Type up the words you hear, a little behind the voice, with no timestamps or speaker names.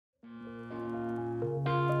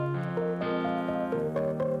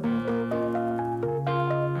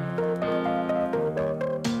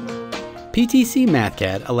PTC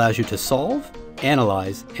Mathcad allows you to solve,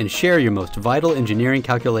 analyze, and share your most vital engineering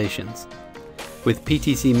calculations. With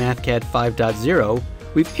PTC Mathcad 5.0,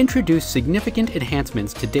 we've introduced significant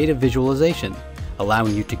enhancements to data visualization,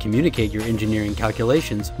 allowing you to communicate your engineering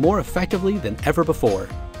calculations more effectively than ever before.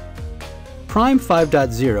 Prime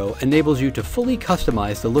 5.0 enables you to fully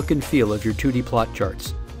customize the look and feel of your 2D plot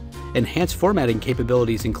charts. Enhanced formatting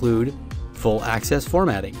capabilities include full access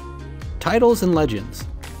formatting, titles and legends,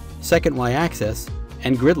 second Y-axis,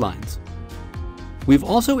 and grid lines. We've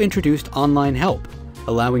also introduced online help,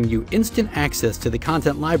 allowing you instant access to the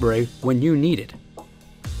content library when you need it.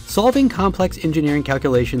 Solving complex engineering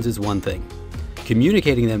calculations is one thing.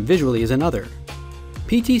 Communicating them visually is another.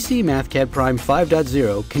 PTC Mathcad Prime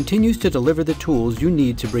 5.0 continues to deliver the tools you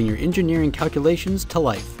need to bring your engineering calculations to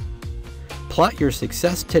life. Plot your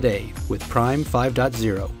success today with Prime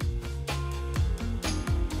 5.0.